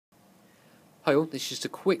Hi all, this is just a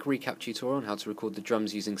quick recap tutorial on how to record the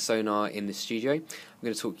drums using Sonar in the studio. I'm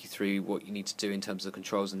going to talk you through what you need to do in terms of the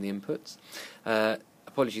controls and the inputs.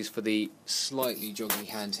 Apologies for the slightly joggy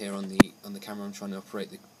hand here on the camera. I'm trying to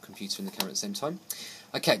operate the computer and the camera at the same time.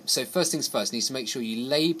 Okay, so first things first, you need to make sure you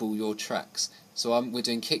label your tracks. So we're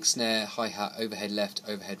doing kick, snare, hi-hat, overhead left,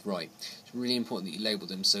 overhead right. It's really important that you label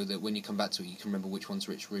them so that when you come back to it you can remember which one's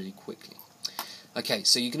which really quickly. Okay,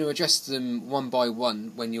 so you're going to address them one by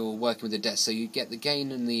one when you're working with the desk. So you get the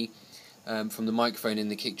gain and the from the microphone in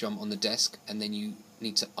the kick drum on the desk, and then you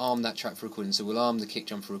need to arm that track for recording. So we'll arm the kick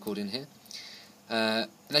drum for recording here. And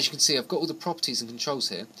as you can see, I've got all the properties and controls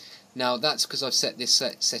here. Now that's because I've set this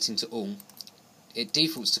setting to all. It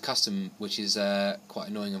defaults to custom, which is quite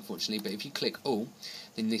annoying unfortunately, but if you click all,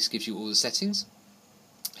 then this gives you all the settings.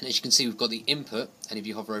 And as you can see, we've got the input, and if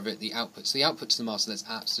you hover over it, the output. So the output to the master, that's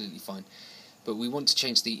absolutely fine. But we want to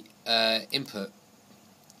change the input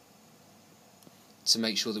to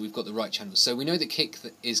make sure that we've got the right channel. So we know that kick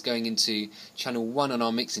is going into channel 1 on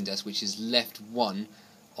our mixing desk, which is left 1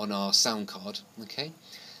 on our sound card. Okay,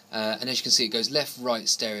 and as you can see, it goes left, right,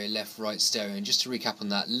 stereo, left, right, stereo. And just to recap on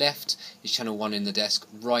that, left is channel 1 in the desk,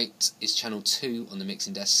 right is channel 2 on the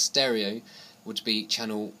mixing desk, stereo would be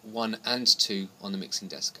channel 1 and 2 on the mixing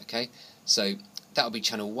desk. Okay, so that will be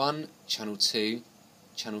channel 1, channel 2,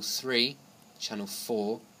 channel 3, channel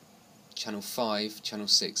 4, channel 5, channel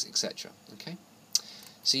 6, etc. Okay,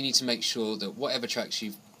 so you need to make sure that whatever tracks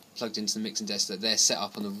you've plugged into the mixing desk, that they're set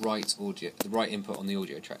up on the right audio, the right input on the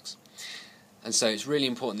audio tracks. And so it's really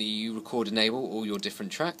important that you record enable all your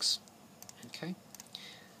different tracks. Okay,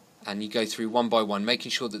 and you go through one by one,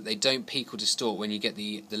 making sure that they don't peak or distort when you get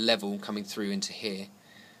the level coming through into here,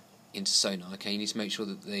 into Sonar. Okay, you need to make sure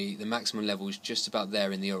that the maximum level is just about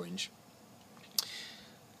there in the orange.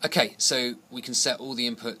 Okay, so we can set all the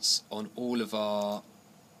inputs on all of our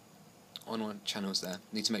channels there.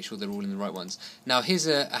 Need to make sure they're all in the right ones. Now here's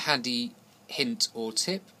a handy hint or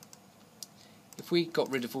tip. If we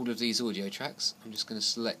got rid of all of these audio tracks, I'm just going to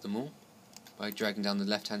select them all by dragging down the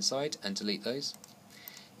left hand side and delete those.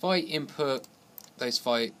 If I input those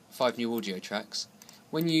five new audio tracks,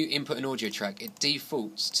 when you input an audio track, it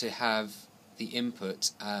defaults to have the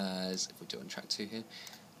input as, if we do it on track 2 here,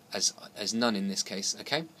 as none in this case.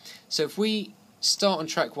 Okay, so if we start on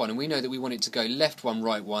track 1 and we know that we want it to go left 1,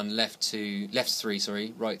 right 1, left 3,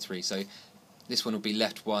 sorry, right 3. So this one will be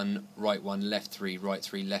left 1, right 1, left 3, right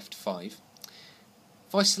 3, left 5.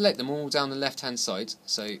 If I select them all down the left hand side,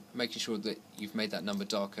 so making sure that you've made that number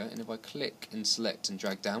darker, and if I click and select and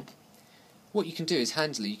drag down, what you can do is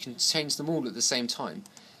handily you can change them all at the same time.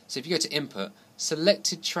 So if you go to input,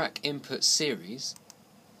 selected track input series,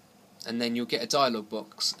 and then you'll get a dialog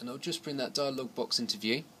box, and I'll just bring that dialog box into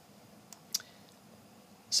view.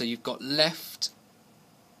 So you've got left,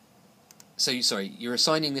 so you're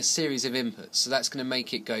assigning this series of inputs, so that's going to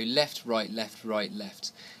make it go left, right, left, right,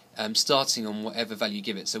 left, starting on whatever value you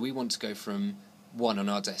give it. So we want to go from 1 on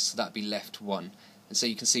our desk, so that'd be left 1. And so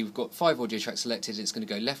you can see we've got 5 audio tracks selected, it's going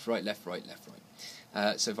to go left, right, left, right, left,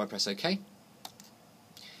 right. So if I press OK,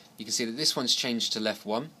 you can see that this one's changed to left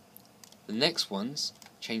 1, the next one's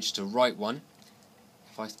changed to right 1.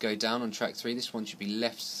 If I go down on track 3, this one should be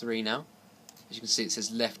left 3 now. As you can see, it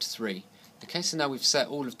says left 3. Okay, so now we've set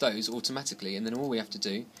all of those automatically, and then all we have to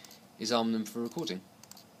do is arm them for recording.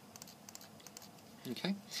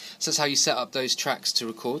 Okay, so that's how you set up those tracks to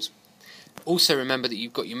record. Also remember that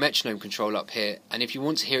you've got your metronome control up here, and if you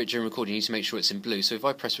want to hear it during recording, you need to make sure it's in blue. So if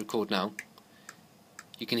I press record now,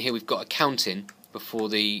 you can hear we've got a count in before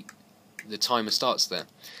the timer starts there.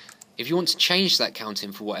 If you want to change that count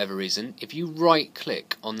in for whatever reason, if you right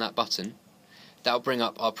click on that button, that will bring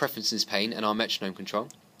up our preferences pane and our metronome control,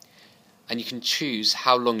 and you can choose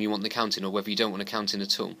how long you want the count in or whether you don't want to count in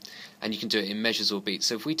at all, and you can do it in measures or beats.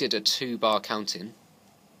 So if we did a 2-bar count in,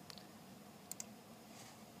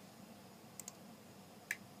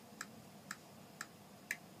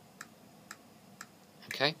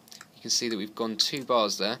 okay, you can see that we've gone 2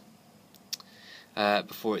 bars there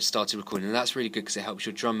before it started recording, and that's really good because it helps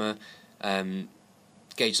your drummer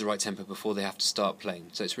gauge the right tempo before they have to start playing.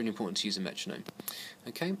 So it's really important to use a metronome.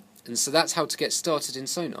 Okay, and so that's how to get started in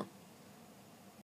Sonar.